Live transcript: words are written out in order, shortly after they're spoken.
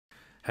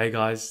Hey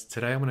guys,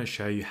 today I'm going to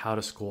show you how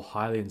to score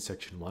highly in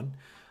Section 1.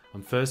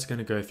 I'm first going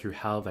to go through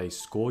how they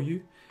score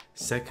you.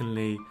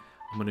 Secondly,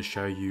 I'm going to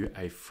show you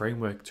a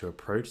framework to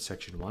approach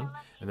Section 1.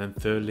 And then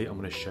thirdly, I'm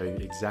going to show you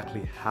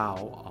exactly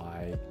how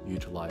I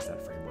utilize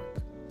that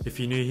framework. If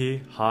you're new here,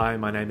 hi,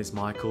 my name is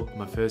Michael.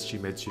 I'm a first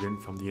year med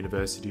student from the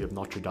University of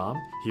Notre Dame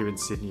here in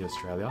Sydney,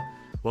 Australia.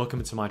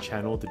 Welcome to my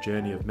channel, The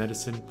Journey of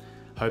Medicine.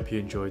 Hope you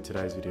enjoyed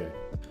today's video.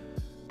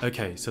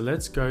 Okay, so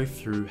let's go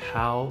through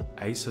how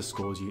ACER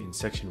scores you in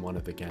Section 1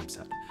 of the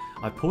GAMSAT.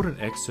 I pulled an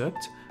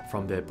excerpt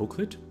from their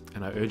booklet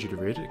and I urge you to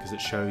read it because it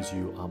shows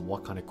you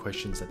what kind of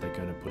questions that they're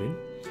going to put in.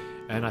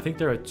 And I think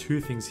there are two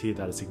things here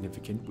that are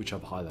significant which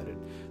I've highlighted.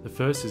 The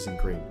first is in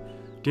green.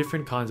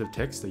 Different kinds of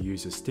text are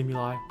used as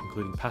stimuli,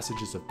 including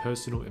passages of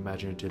personal,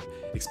 imaginative,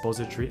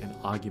 expository and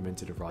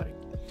argumentative writing.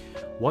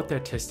 What they're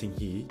testing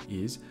here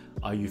is,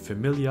 are you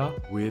familiar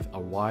with a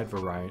wide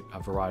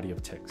variety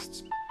of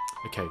texts?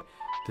 Okay.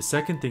 The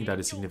second thing that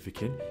is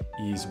significant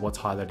is what's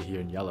highlighted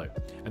here in yellow.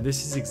 And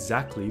this is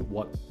exactly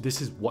what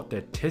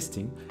they're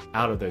testing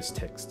out of those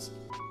texts.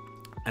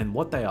 And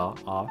what they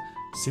are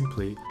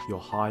simply your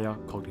higher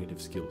cognitive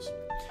skills.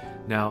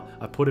 Now,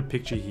 I put a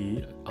picture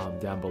here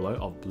down below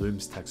of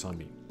Bloom's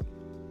taxonomy.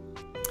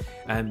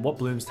 And what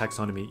Bloom's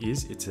taxonomy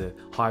is, it's a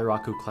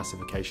hierarchical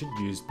classification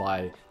used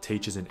by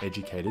teachers and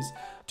educators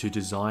to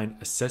design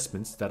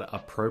assessments that are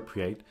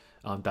appropriate,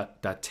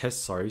 that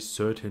test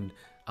certain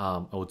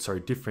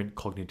different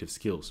cognitive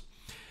skills,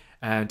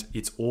 and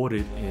it's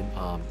ordered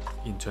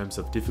in terms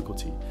of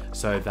difficulty,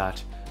 so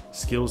that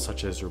skills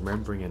such as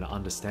remembering and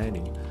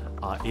understanding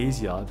are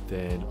easier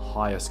than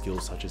higher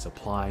skills such as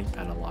applying,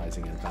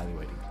 analyzing, and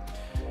evaluating.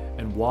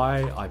 And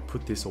why I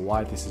put this, or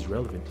why this is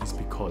relevant, is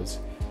because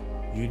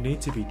you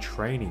need to be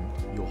training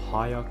your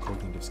higher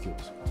cognitive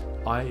skills,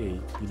 i.e.,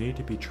 you need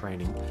to be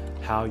training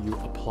how you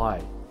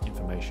apply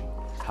information,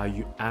 how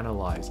you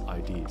analyze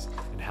ideas,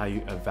 and how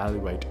you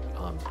evaluate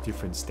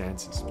different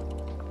stances.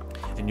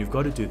 And you've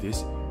got to do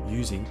this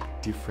using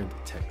different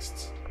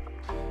texts.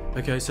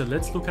 Okay, so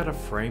let's look at a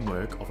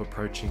framework of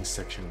approaching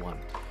Section 1.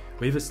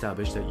 We've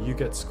established that you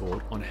get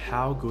scored on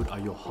how good are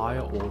your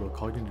higher order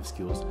cognitive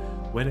skills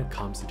when it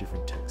comes to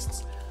different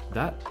texts.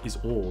 That is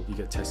all you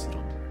get tested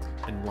on.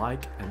 And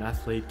like an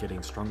athlete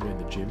getting stronger in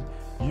the gym,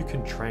 you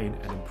can train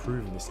and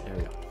improve in this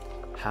area.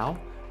 How?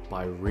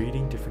 By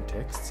reading different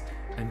texts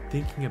and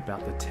thinking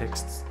about the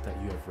texts that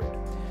you have read.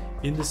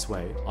 In this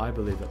way, I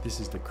believe that this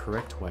is the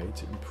correct way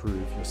to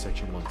improve your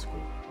Section 1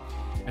 score.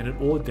 And it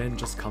all then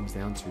just comes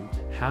down to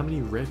how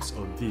many reps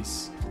of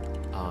this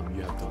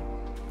you have done.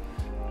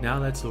 Now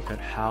let's look at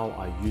how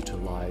I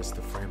utilize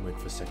the framework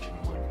for Section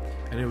 1.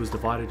 And it was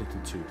divided into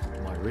two,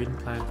 my reading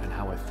plan and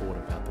how I thought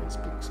about those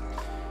books.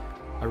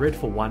 I read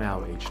for 1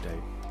 hour each day.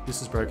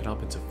 This is broken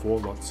up into 4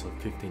 lots of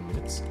 15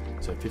 minutes.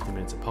 So 15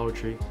 minutes of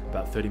poetry,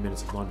 about 30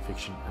 minutes of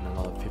non-fiction, and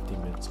another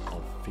 15 minutes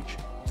of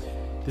fiction.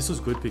 This was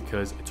good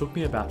because it took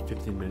me about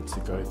 15 minutes to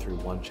go through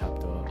one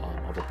chapter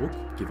of a book,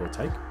 give or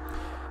take.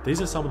 These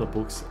are some of the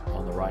books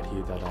on the right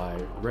here that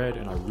I read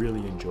and I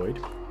really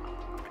enjoyed.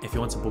 If you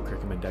want some book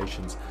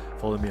recommendations,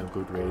 follow me on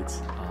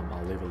Goodreads.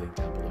 I'll leave a link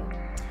down below.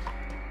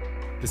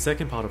 The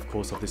second part, of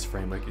course, of this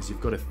framework is you've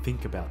got to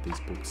think about these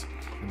books.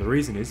 And the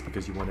reason is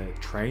because you want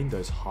to train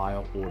those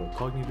higher order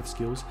cognitive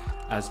skills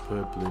as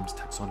per Bloom's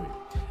taxonomy.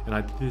 And I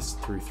did this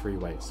through 3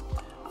 ways.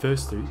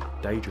 Firstly,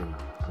 daydreaming.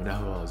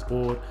 Whenever I was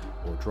bored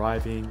or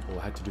driving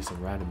or had to do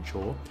some random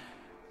chore,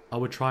 I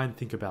would try and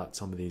think about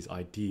some of these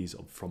ideas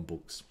from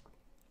books.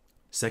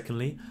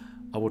 Secondly,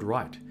 I would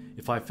write.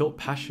 If I felt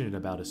passionate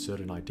about a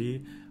certain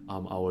idea,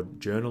 I would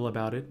journal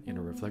about it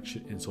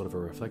in sort of a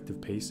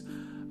reflective piece.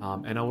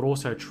 And I would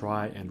also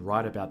try and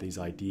write about these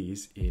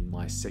ideas in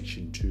my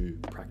Section 2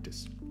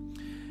 practice.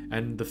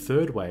 And the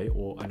third way,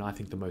 and I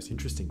think the most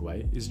interesting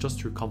way, is just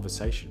through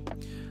conversation.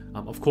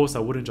 Of course, I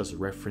wouldn't just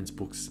reference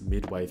books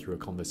midway through a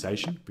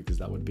conversation because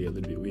that would be a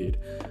little bit weird,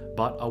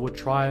 but I would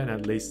try and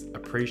at least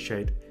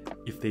appreciate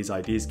if these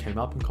ideas came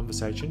up in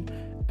conversation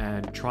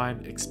and try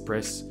and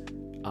express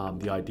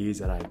the ideas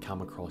that I had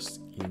come across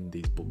in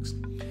these books.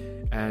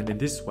 And in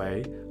this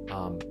way,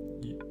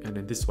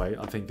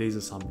 I think these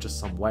are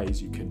some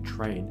ways you can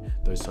train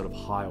those sort of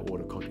higher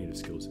order cognitive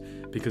skills.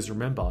 Because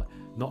remember,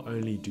 not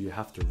only do you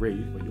have to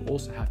read, but you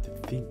also have to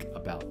think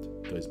about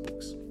those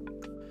books.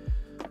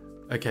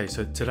 Okay,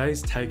 so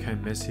today's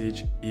take-home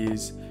message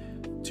is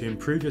to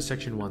improve your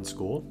Section 1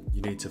 score,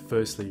 you need to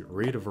firstly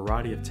read a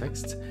variety of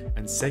texts,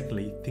 and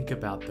secondly, think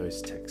about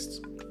those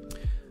texts.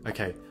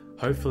 Okay,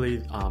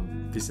 hopefully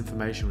this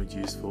information was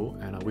useful,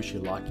 and I wish you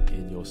luck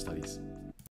in your studies.